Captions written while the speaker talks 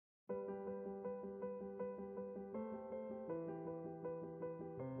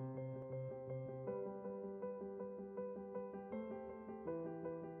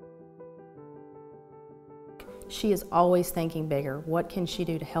She is always thinking bigger. What can she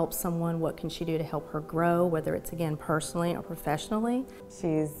do to help someone? What can she do to help her grow, whether it's, again, personally or professionally?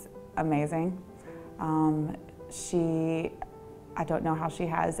 She's amazing. I don't know how she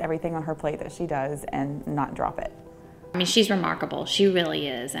has everything on her plate that she does and not drop it. I mean, she's remarkable. She really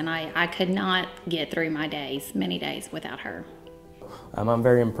is. And I could not get through my days, many days, without her. I'm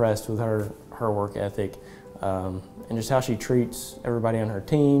very impressed with her work ethic and just how she treats everybody on her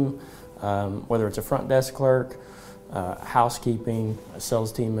team, whether it's a front desk clerk, housekeeping, a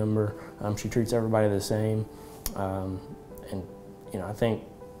sales team member. She treats everybody the same. And you know, I think,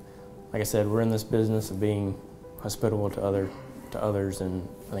 like I said, we're in this business of being hospitable to others, and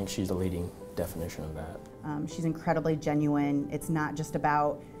I think she's the leading definition of that. She's incredibly genuine. It's not just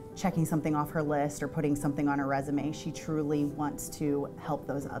about checking something off her list or putting something on her resume. She truly wants to help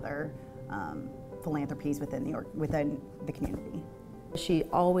those other philanthropies within the community. She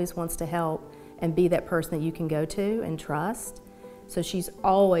always wants to help and be that person that you can go to and trust. So she's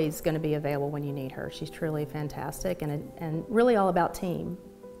always going to be available when you need her. She's truly fantastic and really all about team.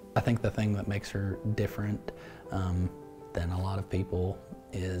 I think the thing that makes her different than a lot of people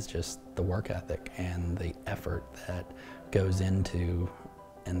is just the work ethic and the effort that goes into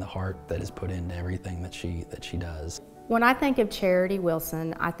and the heart that is put into everything that she does. When I think of Charity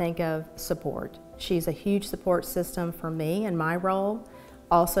Wilson, I think of support. She's a huge support system for me and my role,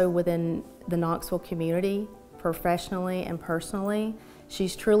 also within the Knoxville community, professionally and personally.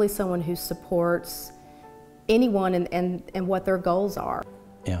 She's truly someone who supports anyone and what their goals are.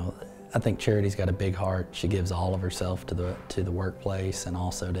 You know, I think Charity's got a big heart. She gives all of herself to the workplace and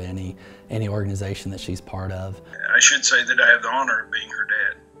also to any organization that she's part of. I should say that I have the honor of being her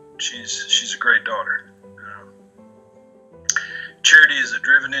dad. She's a great daughter. Charity is a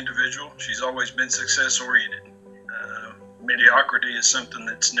driven individual. She's always been success-oriented. Mediocrity is something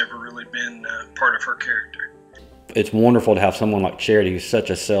that's never really been part of her character. It's wonderful to have someone like Charity who's such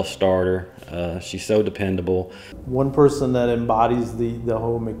a self-starter. She's so dependable. One person that embodies the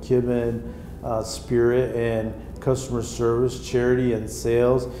whole McKibben spirit and customer service, charity, and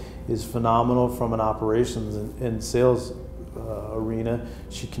sales is phenomenal from an operations and sales arena.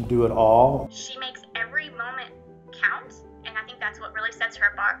 She can do it all. She makes every moment count, and I think that's what really sets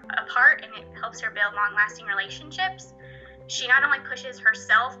her apart, and it helps her build long-lasting relationships. She not only pushes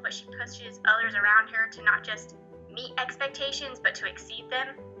herself, but she pushes others around her to not just meet expectations, but to exceed them.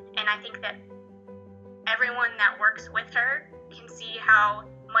 And I think that everyone that works with her can see how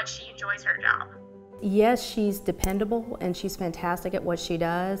much she enjoys her job. Yes, she's dependable and she's fantastic at what she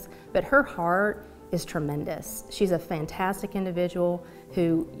does, but her heart is tremendous. She's a fantastic individual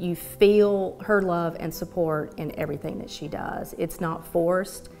who you feel her love and support in everything that she does. It's not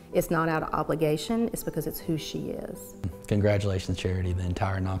forced, it's not out of obligation, it's because it's who she is. Congratulations, Charity. The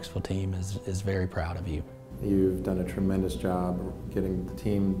entire Knoxville team is very proud of you. You've done a tremendous job getting the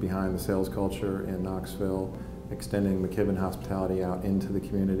team behind the sales culture in Knoxville, extending McKibben Hospitality out into the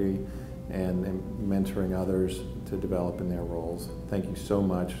community, and mentoring others to develop in their roles. Thank you so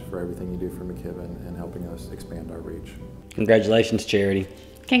much for everything you do for McKibben and helping us expand our reach. Congratulations, Charity.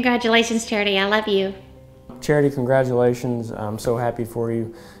 Congratulations, Charity. I love you. Charity, congratulations. I'm so happy for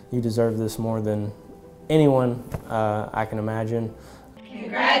you. You deserve this more than anyone I can imagine.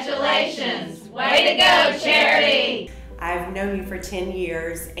 Congratulations! Way to go, Charity! I've known you for 10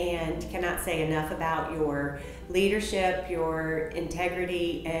 years and cannot say enough about your leadership, your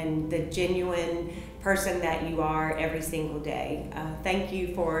integrity, and the genuine person that you are every single day. Thank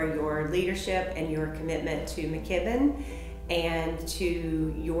you for your leadership and your commitment to McKibben and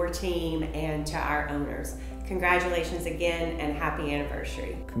to your team and to our owners. Congratulations again and happy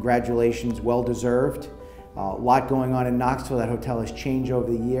anniversary. Congratulations, well deserved. A lot going on in Knoxville. That hotel has changed over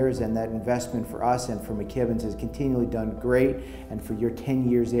the years, and that investment for us and for McKibben's has continually done great. And for your 10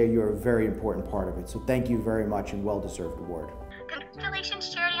 years there, you're a very important part of it. So thank you very much, and well-deserved award.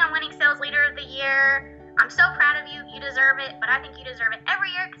 Congratulations, Charity, on winning Sales Leader of the Year. I'm so proud of you. You deserve it, but I think you deserve it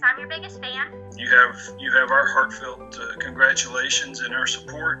every year because I'm your biggest fan. You have our heartfelt congratulations and our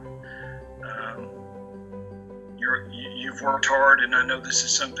support. You've worked hard, and I know this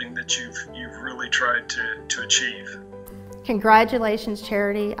is something that you've really tried to achieve. Congratulations,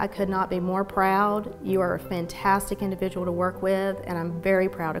 Charity. I could not be more proud. You are a fantastic individual to work with, and I'm very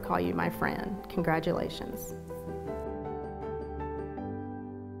proud to call you my friend. Congratulations.